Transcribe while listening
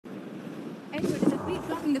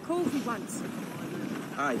blocking the cove we want.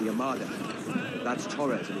 Aye, the Armada. That's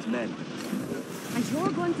Torres and his men. And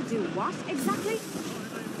you're going to do what, exactly?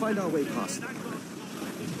 Find our way past them.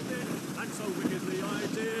 And so wickedly I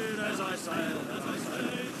did as I sailed,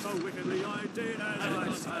 so wickedly I did as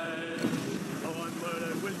I sailed. Oh, I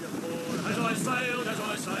murdered William Moore as I sailed, I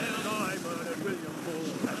murdered William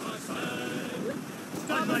Moore as I sailed.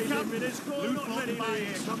 I made him in his score, not many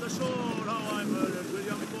leagues from the shore. Oh, I murdered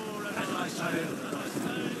William Moore as I sailed,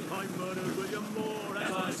 I murdered William Moore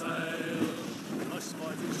as I sailed. I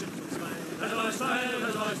spied his ships from Spain as I sailed, I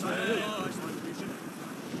spied his ships.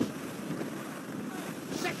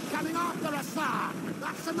 Ship coming after us, sir!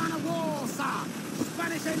 That's a man of war, sir!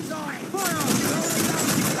 Spanish enjoy! Fire!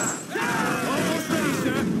 Almost ready,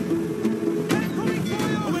 sir! Incoming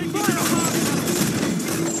fire! Away, fire!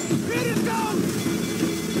 Hit him down!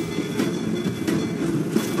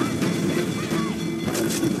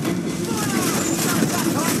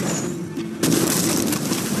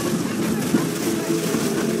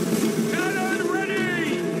 Cannon ready!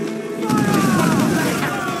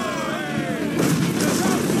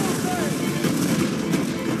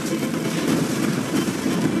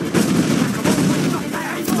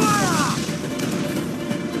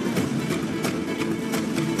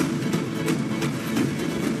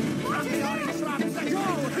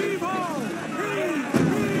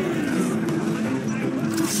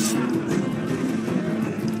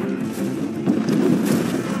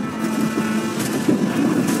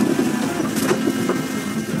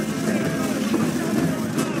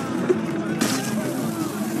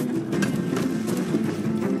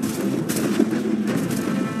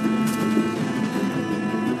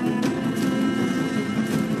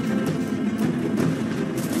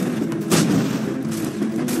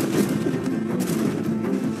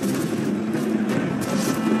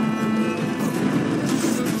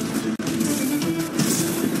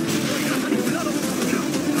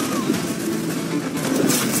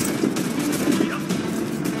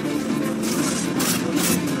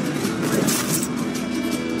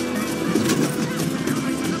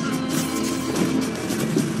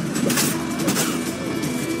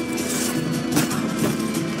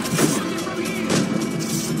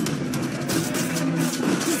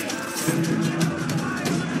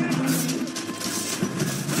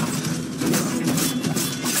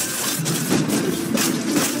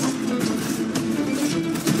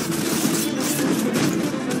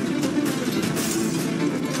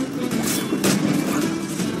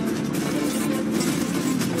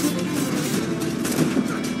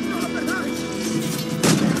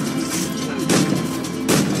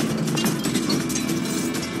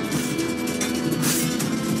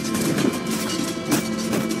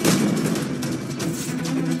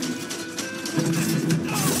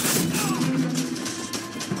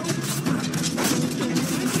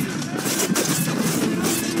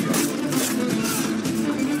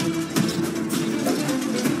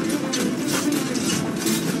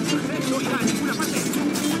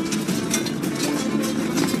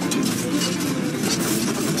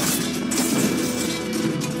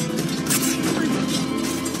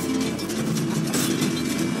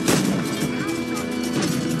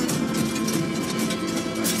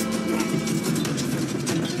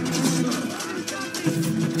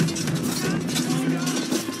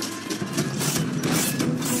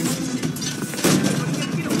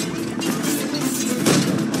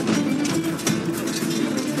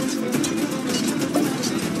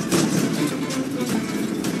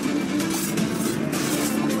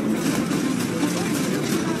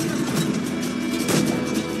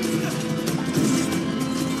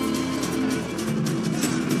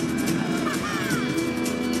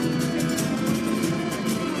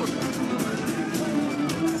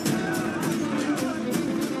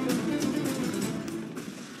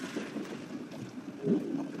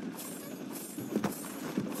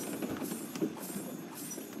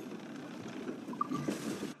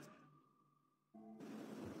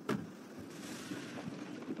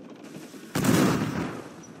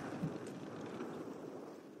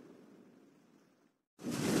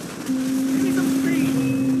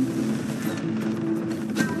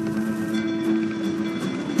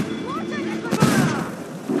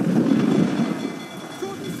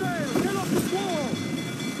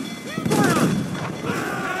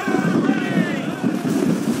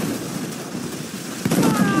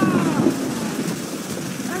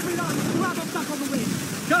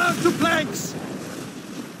 To planks!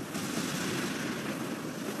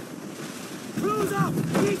 Close up!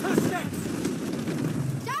 Eat her sticks!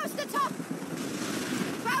 Douse the top!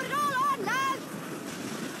 Crowd it all on, lads!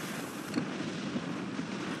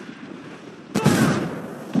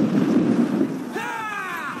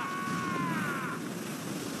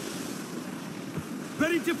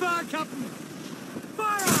 to fire, Captain!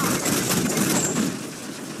 Fire!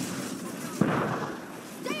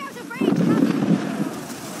 Stay out of range, Captain!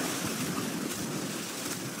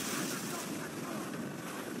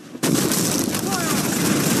 Fire!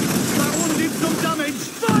 That one did some damage!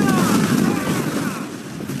 Fire!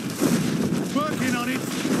 Working on it!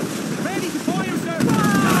 Ready to fire, sir!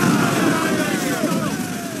 Fire!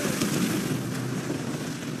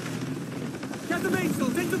 Get the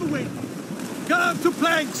mainsails into the wind! Get out to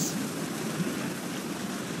planks!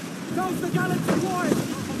 Douse the gallants and wide!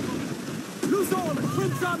 Loose all and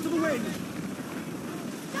crimps onto the wind!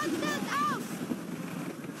 Stand still, Douse!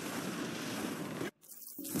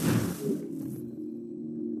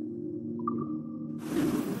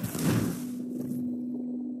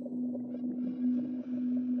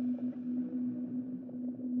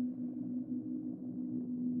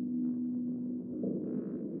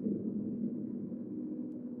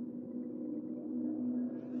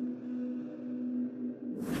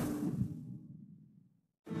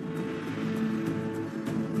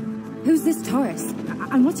 Who's this Torres?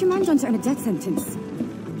 And what's your man done to earn a death sentence?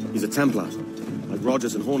 He's a Templar, like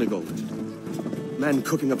Rogers and Hornigold. Men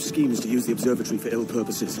cooking up schemes to use the Observatory for ill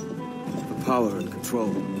purposes. For power and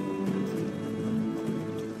control.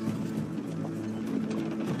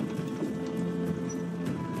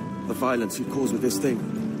 The violence you cause with this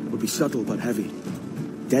thing would be subtle but heavy.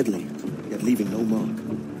 Deadly, yet leaving no mark.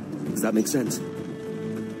 Does that make sense?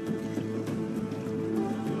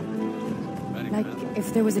 Like,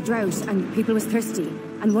 if there was a drought and people was thirsty,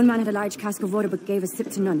 and one man had a large cask of water but gave a sip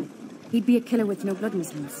to none, he'd be a killer with no blood in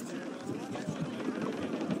his hands.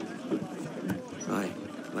 Aye,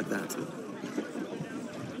 like that.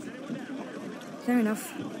 Fair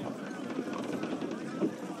enough.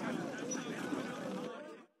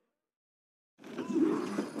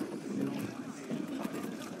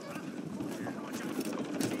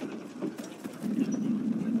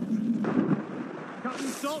 Captain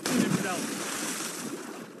Salton himself!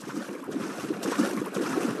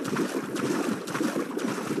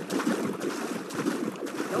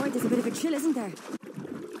 Lord, there's a bit of a chill, isn't there?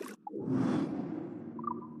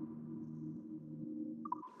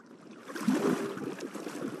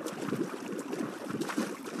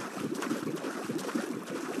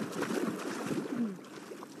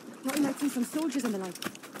 Thought we might see some soldiers and the like.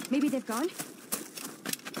 Maybe they've gone?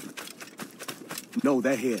 No,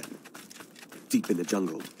 they're here. Deep in the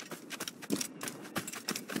jungle.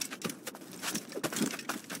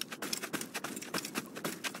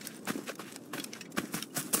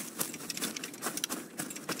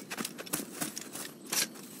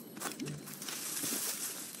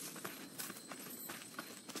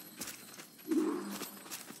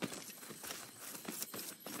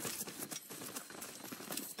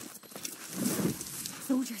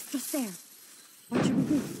 Soldiers, just there. What should we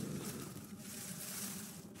do?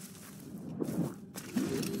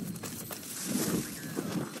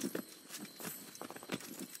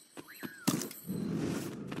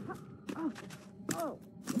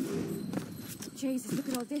 Jesus, look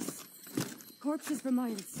at all this. Corpses for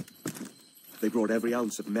miles. They brought every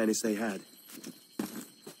ounce of menace they had.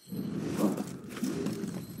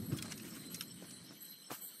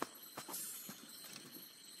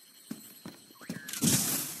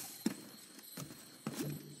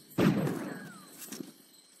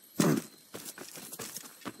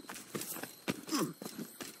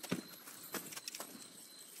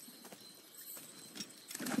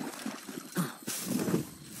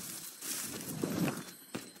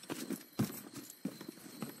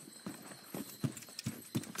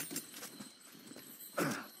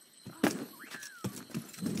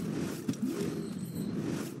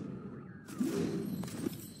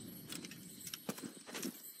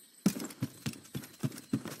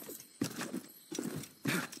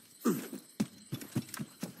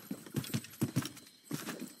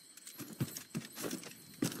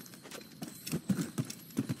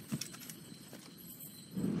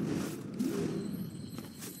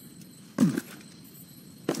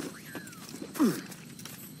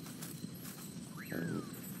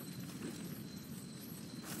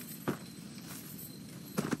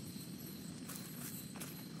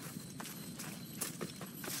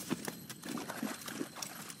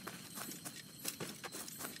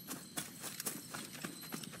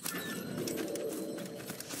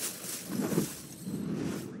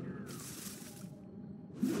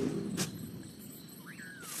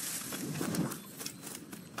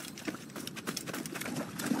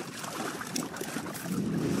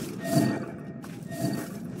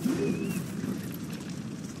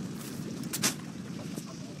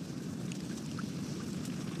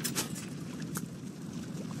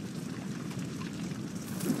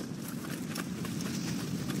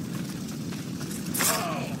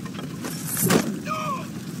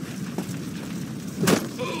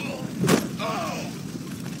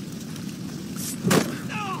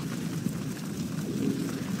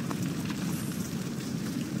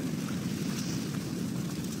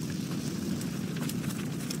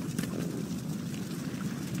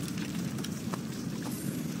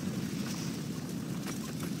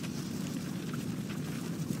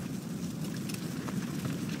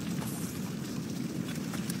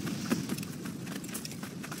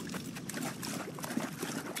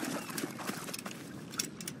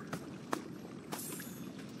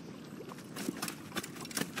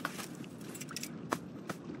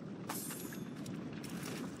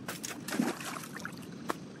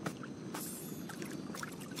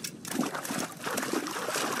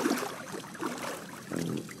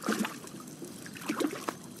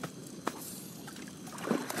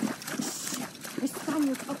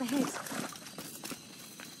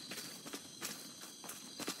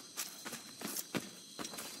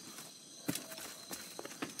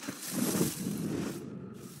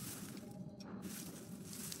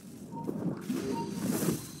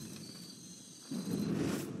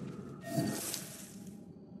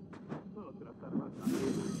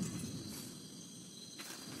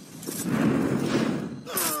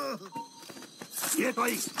 ¡Quieto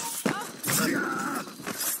ahí!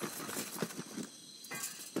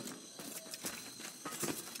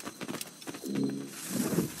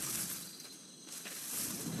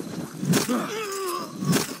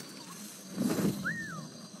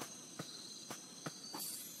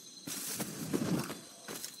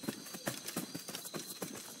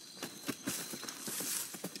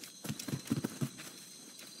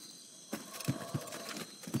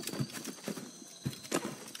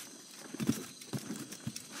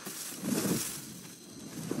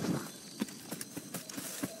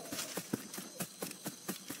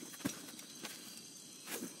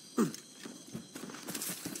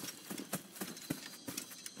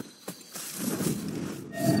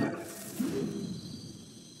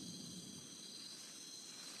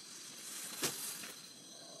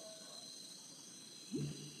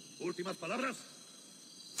 ¿Últimas palabras?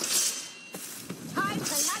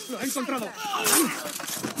 ¡Lo he encontrado!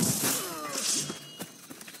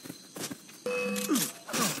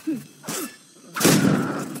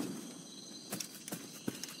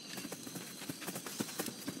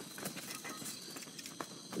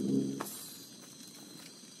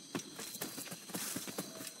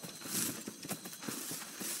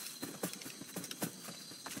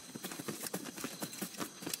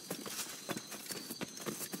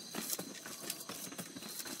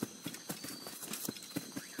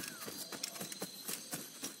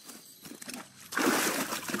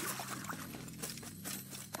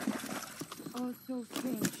 Oh, so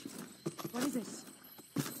strange. What is it?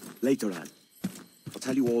 Later, Anne. I'll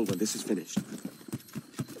tell you all when this is finished.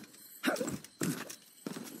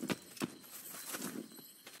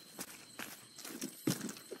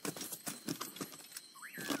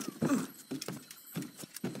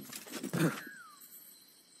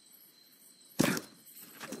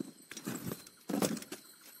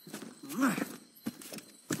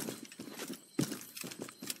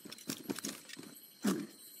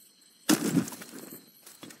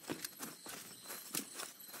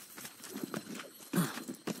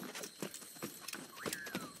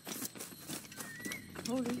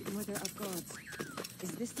 Holy Mother of Gods.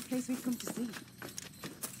 Is this the place we've come to see?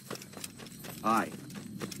 Aye.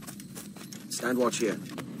 Stand watch here,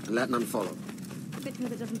 and let none follow. Fitna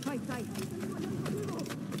that doesn't quite bite.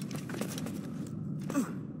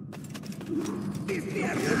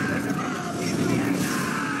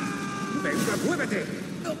 ¡Venga, muévete!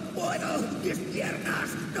 ¡No puedo! ¡Mis piernas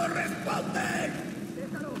no responden!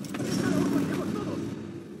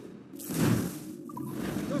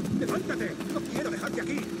 ¡Levántate! ¡No quiero dejarte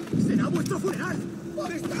aquí! ¡Será vuestro funeral!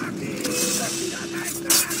 ¡Está aquí! ¡La pirata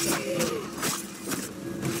está aquí!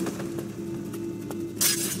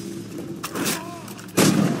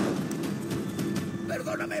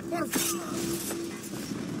 ¡Perdóname, por favor!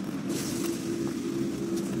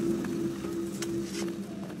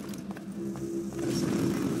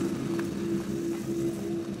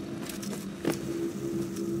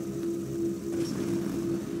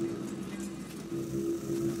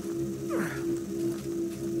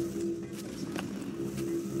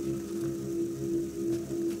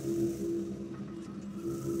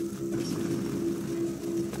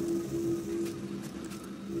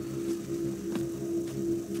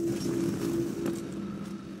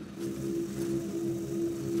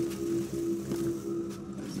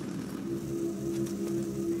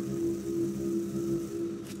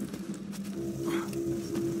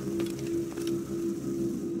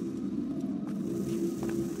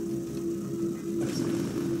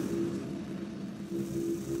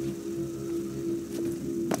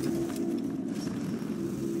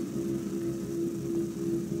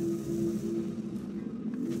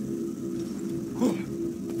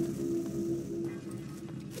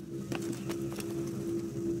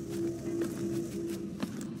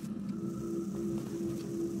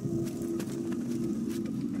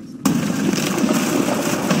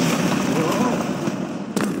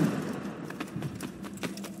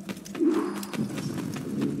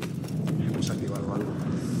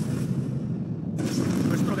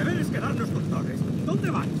 Nuestro deber es quedarnos con Torres. ¿Dónde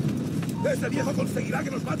van? ¡Ese viejo conseguirá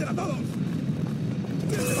que nos maten a todos!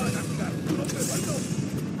 ¿Quién te va a castigar? ¿Un hombre muerto?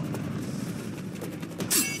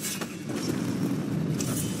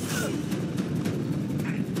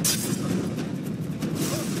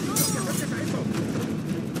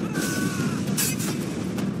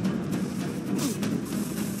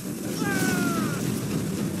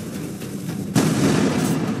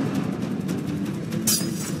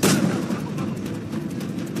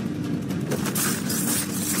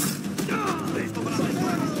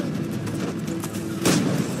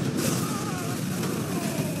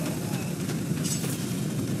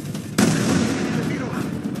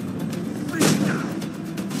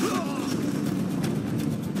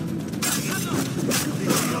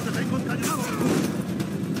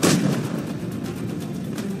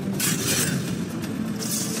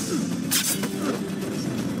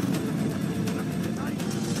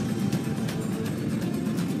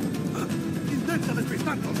 ¡Intenta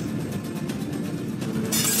despistarnos!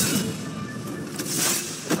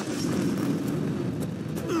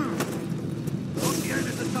 ¡No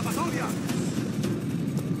tienes escapatoria!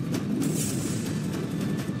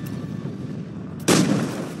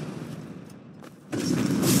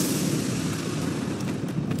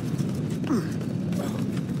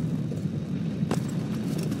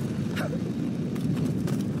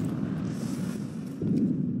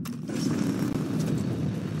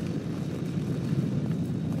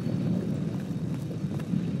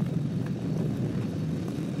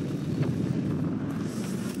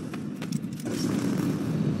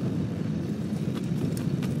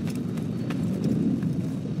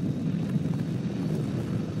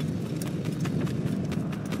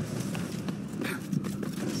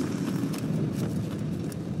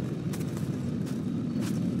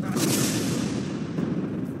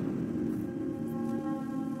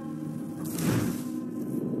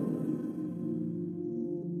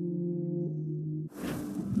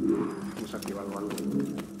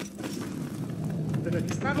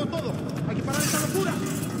 ¡Registrarlo todo! ¡Hay que parar esta locura!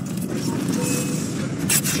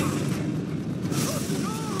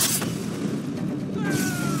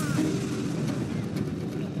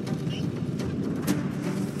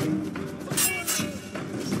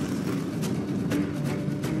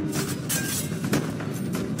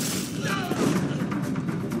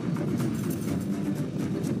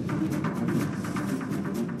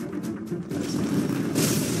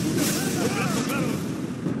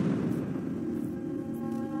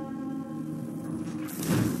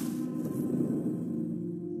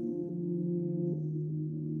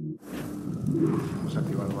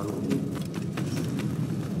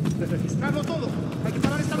 ¡Registrarlo todo! ¡Hay que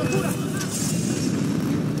parar esta locura!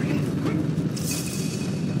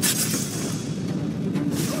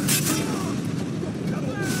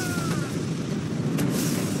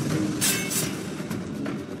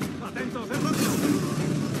 ¡Atentos, es rápido!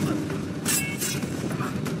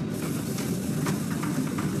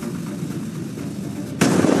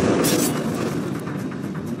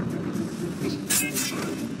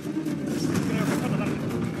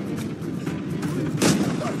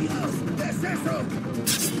 ¡Qué es eso!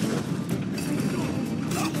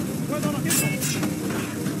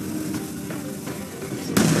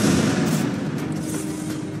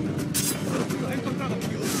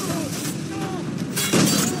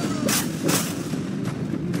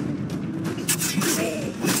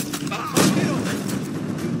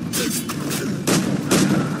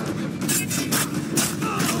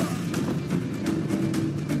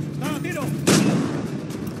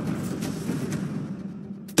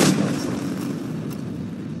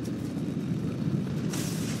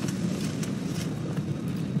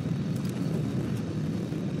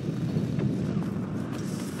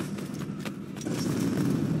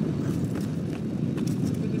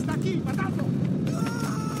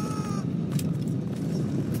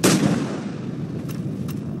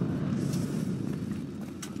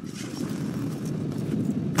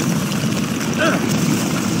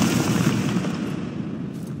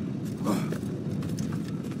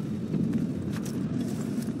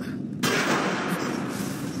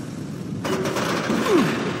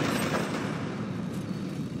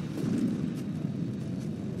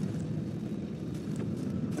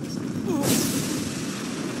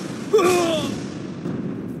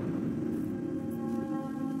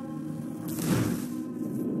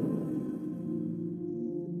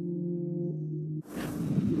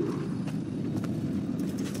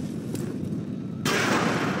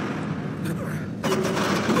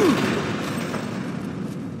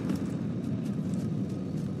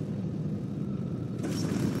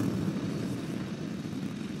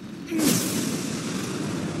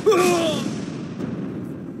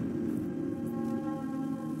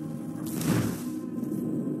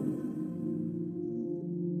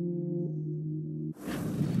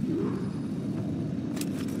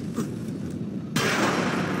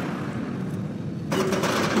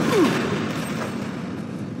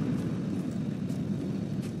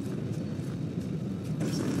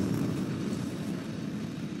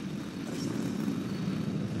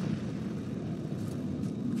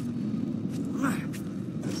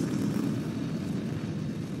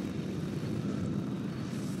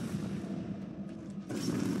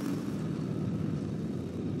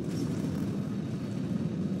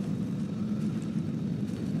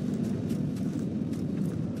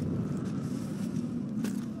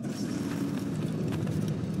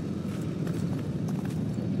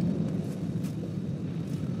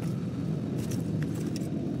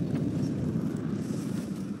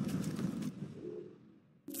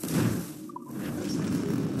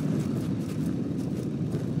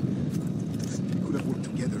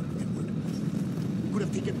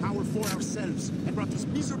 power for ourselves and brought these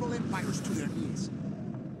miserable empires to their knees.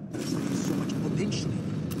 There is so much potential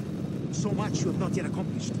in you. So much you have not yet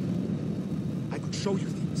accomplished. I could show you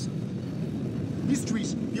things.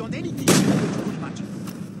 Mysteries beyond anything you could imagine.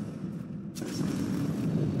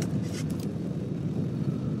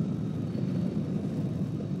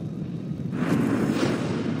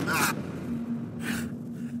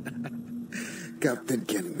 Captain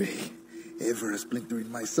Kenway, ever a splinter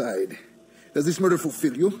in my side. Does this murder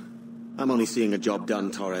fulfill you? I'm only seeing a job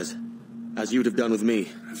done, Torres. As you'd have done with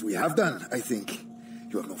me. As we have done, I think.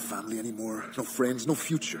 You have no family anymore, no friends, no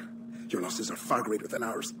future. Your losses are far greater than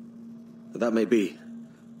ours. That may be.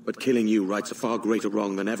 But killing you rights a far greater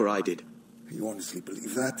wrong than ever I did. You honestly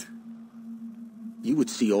believe that? You would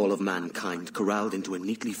see all of mankind corralled into a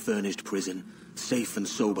neatly furnished prison, safe and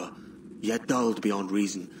sober, yet dulled beyond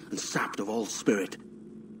reason and sapped of all spirit.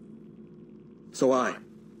 So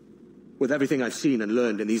with everything I've seen and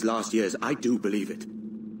learned in these last years, I do believe it.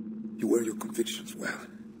 You wear your convictions well.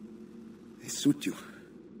 They suit you.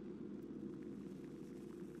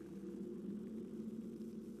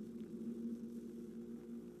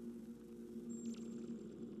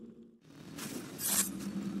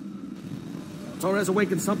 Torres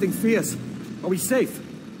awakened something fierce. Are we safe?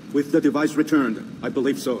 With the device returned, I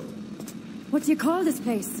believe so. What do you call this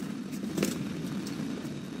place?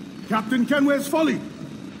 Captain Kenway's Folly!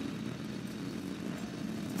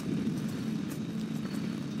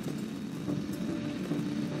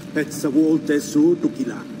 It's a wolte su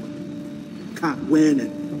tukila. Ka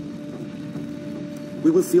wenen.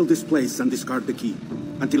 We will seal this place and discard the key.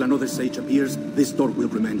 Until another sage appears, this door will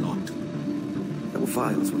remain locked. There were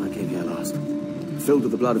files when I came here last. Filled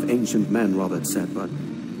with the blood of ancient men, Robert said, but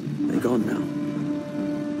they're gone now.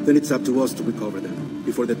 Then it's up to us to recover them,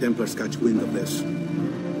 before the Templars catch wind of this.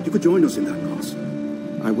 You could join us in that cause.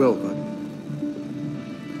 I will, but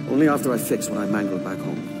only after I fix what I mangled back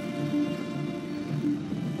home.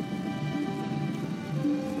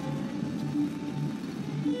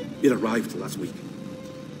 It arrived last week.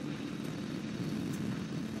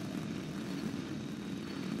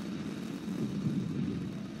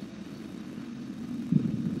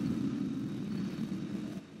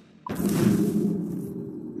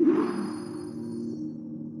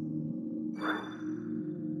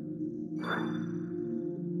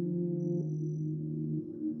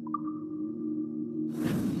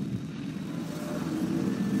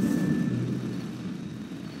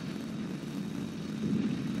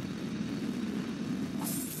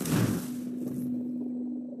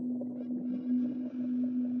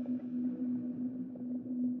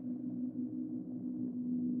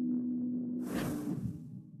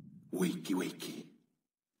 Wakey.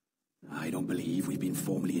 I don't believe we've been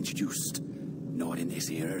formally introduced. Not in this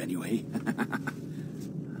era, anyway.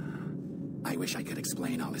 I wish I could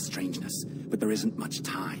explain all this strangeness, but there isn't much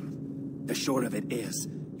time. The short of it is,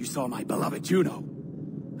 you saw my beloved Juno.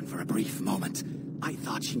 And for a brief moment, I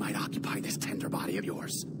thought she might occupy this tender body of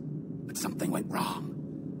yours. But something went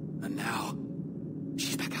wrong. And now,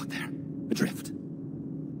 she's back out there, adrift.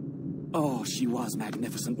 Oh, she was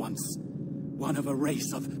magnificent once. One of a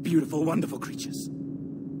race of beautiful, wonderful creatures.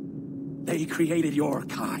 They created your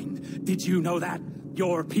kind. Did you know that?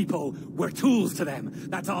 Your people were tools to them.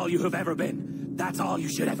 That's all you have ever been. That's all you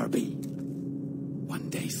should ever be.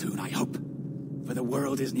 One day soon, I hope. For the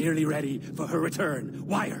world is nearly ready for her return.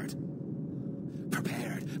 Wired.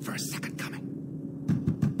 Prepared for a second coming.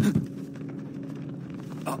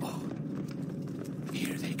 Uh-oh.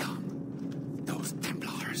 Here they come. Those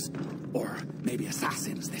Templars. Or maybe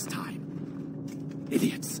assassins this time.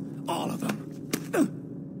 Idiots. All of them.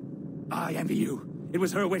 I envy you. It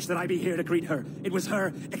was her wish that I be here to greet her. It was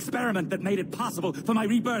her experiment that made it possible for my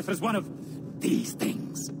rebirth as one of these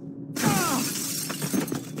things.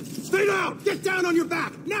 Stay down! Get down on your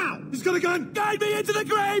back! Now! He's got a gun! Guide me into the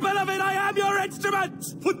grave, beloved! I am your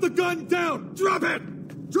instrument! Put the gun down! Drop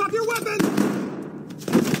it! Drop your weapon!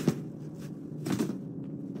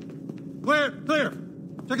 Clear!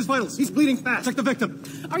 Check his vitals. He's bleeding fast. Check the victim.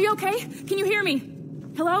 Are you okay? Can you hear me?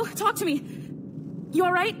 Hello? Talk to me. You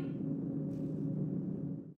all right?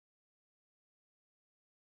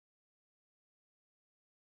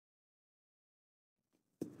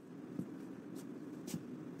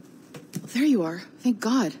 There you are. Thank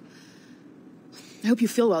God. I hope you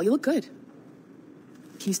feel well. You look good.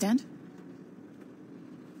 Can you stand?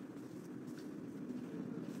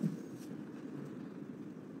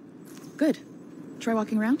 Good. Try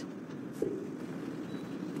walking around.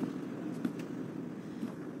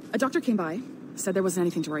 A doctor came by, said there wasn't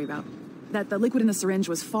anything to worry about. That the liquid in the syringe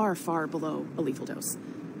was far, far below a lethal dose.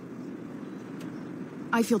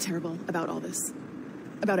 I feel terrible about all this.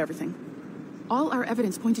 about everything. All our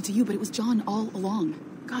evidence pointed to you, but it was John all along.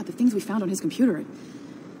 God, the things we found on his computer.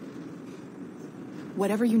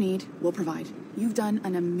 Whatever you need, we'll provide. You've done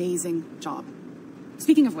an amazing job.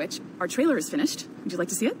 Speaking of which, our trailer is finished. Would you like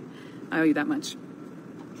to see it? I owe you that much.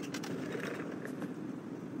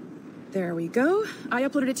 There we go. I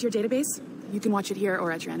uploaded it to your database. You can watch it here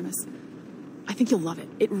or at your Animus. I think you'll love it.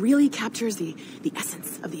 It really captures the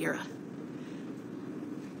essence of the era.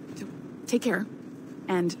 So, take care.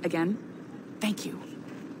 And again, thank you.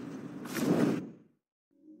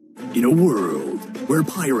 In a world where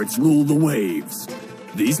pirates rule the waves,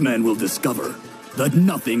 these men will discover that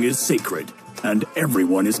nothing is sacred and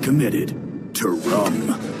everyone is committed to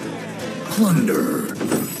rum, plunder,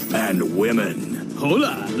 and women.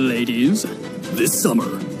 Hola, ladies. This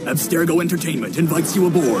summer, Abstergo Entertainment invites you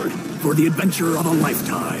aboard for the adventure of a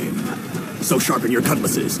lifetime. So sharpen your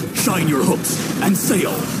cutlasses, shine your hooks, and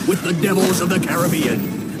sail with the devils of the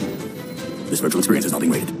Caribbean. This virtual experience is not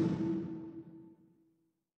being rated.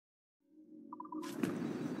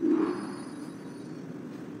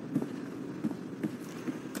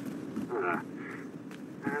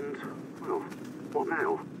 And, well, what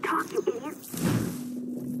now? Can't you idiot?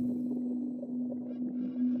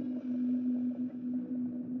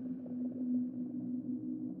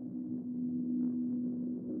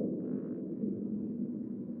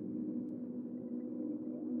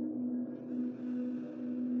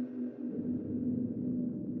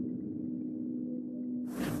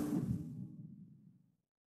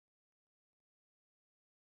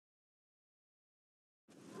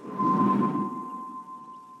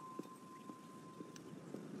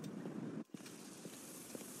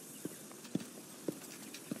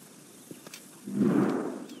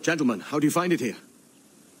 Gentlemen, how do you find it here?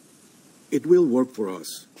 It will work for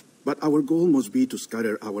us, but our goal must be to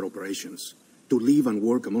scatter our operations, to live and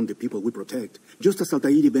work among the people we protect, just as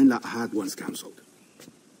Altair Ben had once counseled.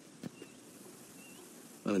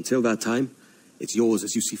 Well, until that time, it's yours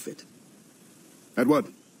as you see fit. Edward,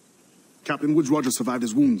 Captain Woods Rogers survived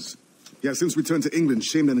his wounds. He has since returned to England,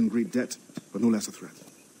 shamed and in great debt, but no less a threat.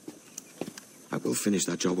 I will finish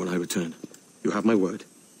that job when I return. You have my word.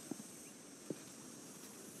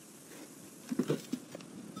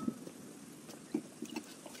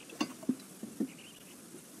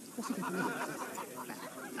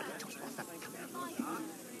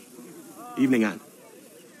 Evening, Anne.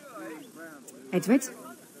 Edward?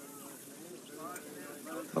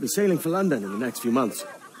 I'll be sailing for London in the next few months.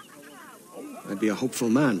 I'd be a hopeful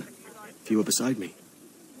man if you were beside me.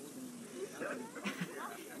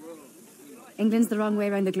 England's the wrong way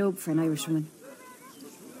around the globe for an Irishwoman.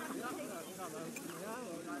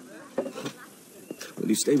 Will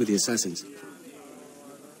you stay with the assassins?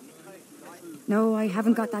 No, I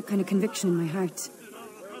haven't got that kind of conviction in my heart.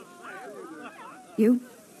 You?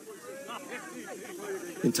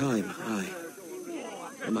 In time, aye.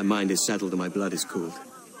 When my mind is settled and my blood is cooled.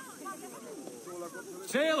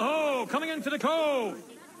 Sail ho! Coming into the cove!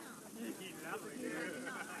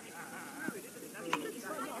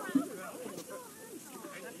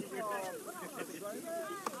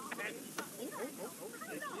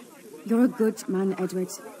 You're a good man, Edward.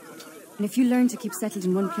 And if you learn to keep settled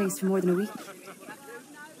in one place for more than a week,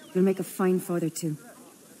 you'll make a fine father too.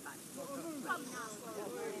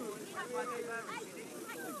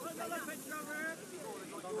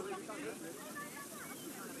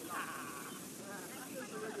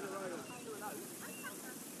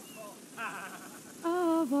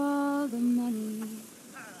 Of all the money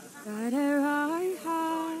that I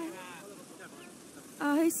had,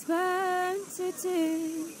 I spent it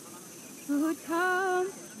in good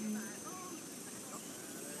company,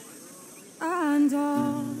 and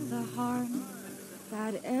all the harm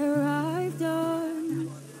that I've done,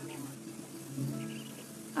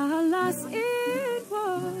 alas, it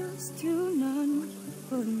was to none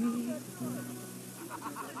but me.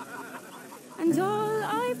 And all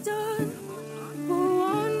I've done, for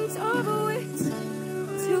want of wit,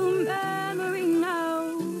 to memory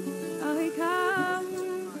now I count.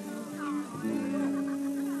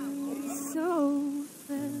 So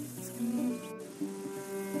felt me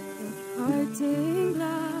the parting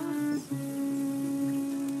glass.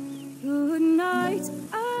 Good night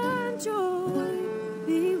and joy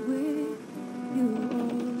be with you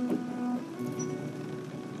all.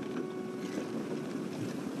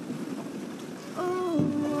 Oh,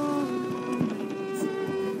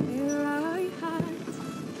 here I had,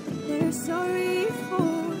 they're sorry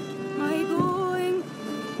for my going,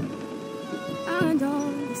 and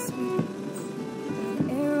all the sweets that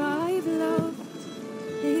ere I've loved,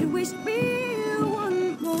 they'd wish me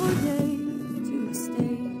one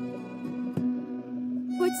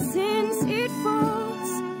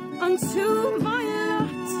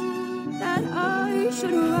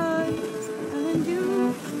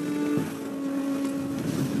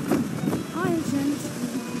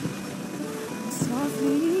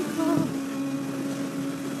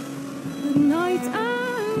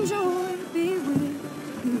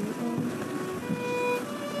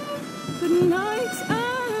Good night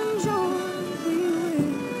and joy be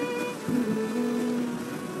with you.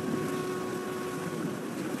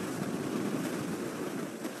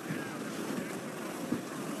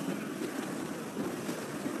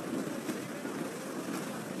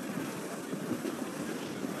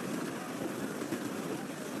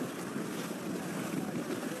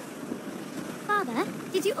 Father,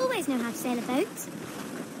 did you always know how to sail a boat?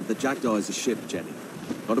 The Jackdaw is a ship, Jenny,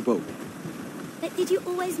 not a boat. But did you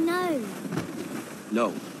always know?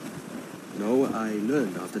 No. No, I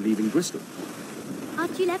learned after leaving Bristol.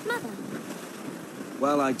 After you left Mother?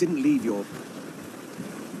 Well, I didn't leave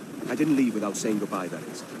without saying goodbye, that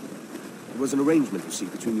is. It was an arrangement, you see,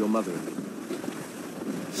 between your mother and me.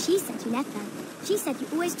 She said you left her. She said you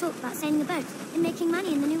always talked about sailing a boat and making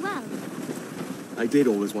money in the New World. I did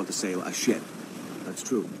always want to sail a ship. That's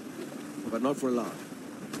true. But not for a lark.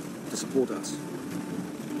 To support us.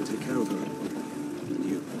 To take care of her. And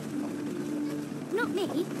you. Not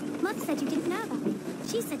me. Mother said you didn't know about me.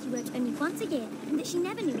 She said you worked only once a year and that she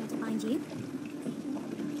never knew where to find you.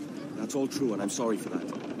 That's all true, and I'm sorry for that.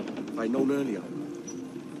 If I'd known earlier,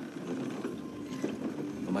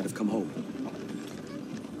 I might have come home.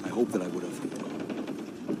 I hope that I would have.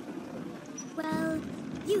 Well,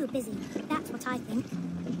 you were busy. That's what I think.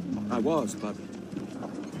 I was, but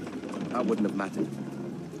that wouldn't have mattered.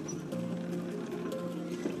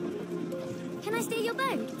 Can I steal your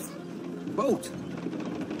boat? Boat?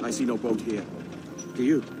 I see no boat here. Do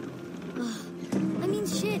you? Oh, I mean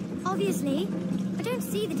ship, obviously. I don't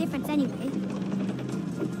see the difference anyway.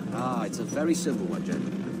 Ah, it's a very simple one, Jenny.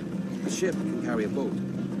 A ship can carry a boat,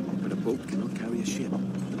 but a boat cannot carry a ship.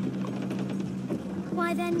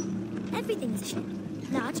 Why then, everything is a ship.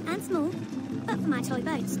 Large and small. But for my toy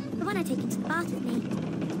boat, the one I take into the bath with me.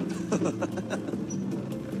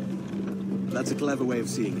 That's a clever way of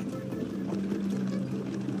seeing it.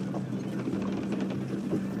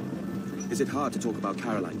 Is it hard to talk about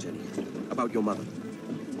Caroline, Jenny? About your mother?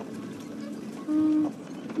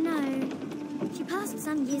 No. She passed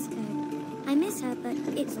some years ago. I miss her, but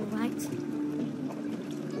it's all right.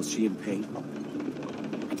 Was she in pain?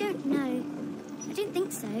 I don't know. I don't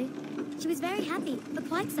think so. She was very happy for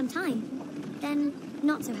quite some time. Then,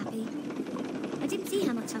 not so happy. I didn't see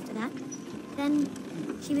her much after that. Then,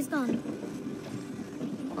 she was gone.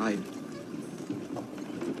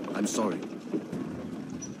 I'm sorry.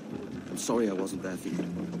 I'm sorry I wasn't there for you.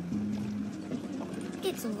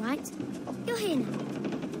 It's all right. You're here now.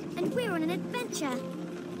 And we're on an adventure.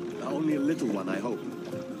 Only a little one, I hope.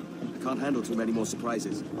 I can't handle too many more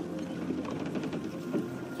surprises.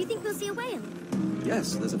 You think we'll see a whale?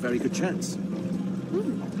 Yes, there's a very good chance.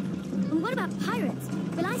 And what about pirates?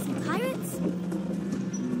 Will I see pirates?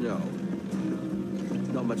 No.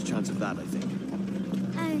 Not much chance of that, I think.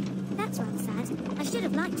 Oh, that's rather sad. I should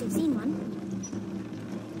have liked to have seen one.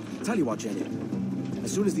 Tell you what, Jenny.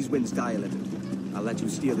 As soon as these winds die a little, I'll let you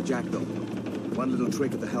steer the Jackdaw. One little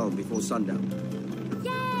trick at the helm before sundown.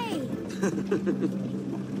 Yay!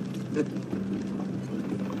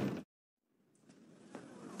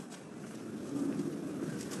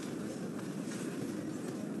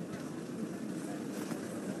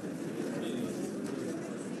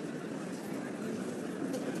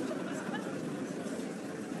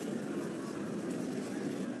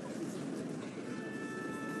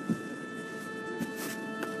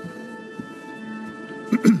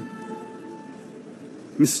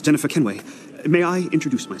 Miss Jennifer Kenway, may I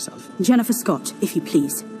introduce myself? Jennifer Scott, if you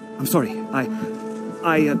please. I'm sorry,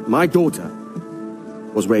 My daughter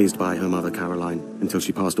was raised by her mother, Caroline, until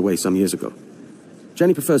she passed away some years ago.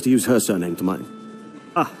 Jenny prefers to use her surname to mine.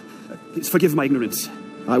 Please forgive my ignorance.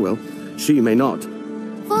 I will. She may not.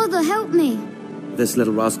 Father, help me. This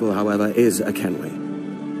little rascal, however, is a Kenway.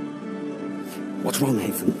 What's wrong,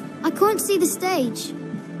 Hafen? I can't see the stage.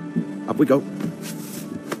 Up we go.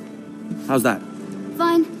 How's that?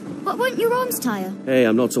 Fine. But won't your arms tire? Hey,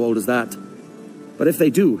 I'm not so old as that. But if they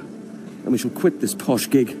do, then we shall quit this posh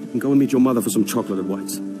gig and go and meet your mother for some chocolate and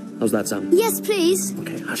whites. How's that sound? Yes, please.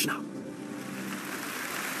 Okay, hush now.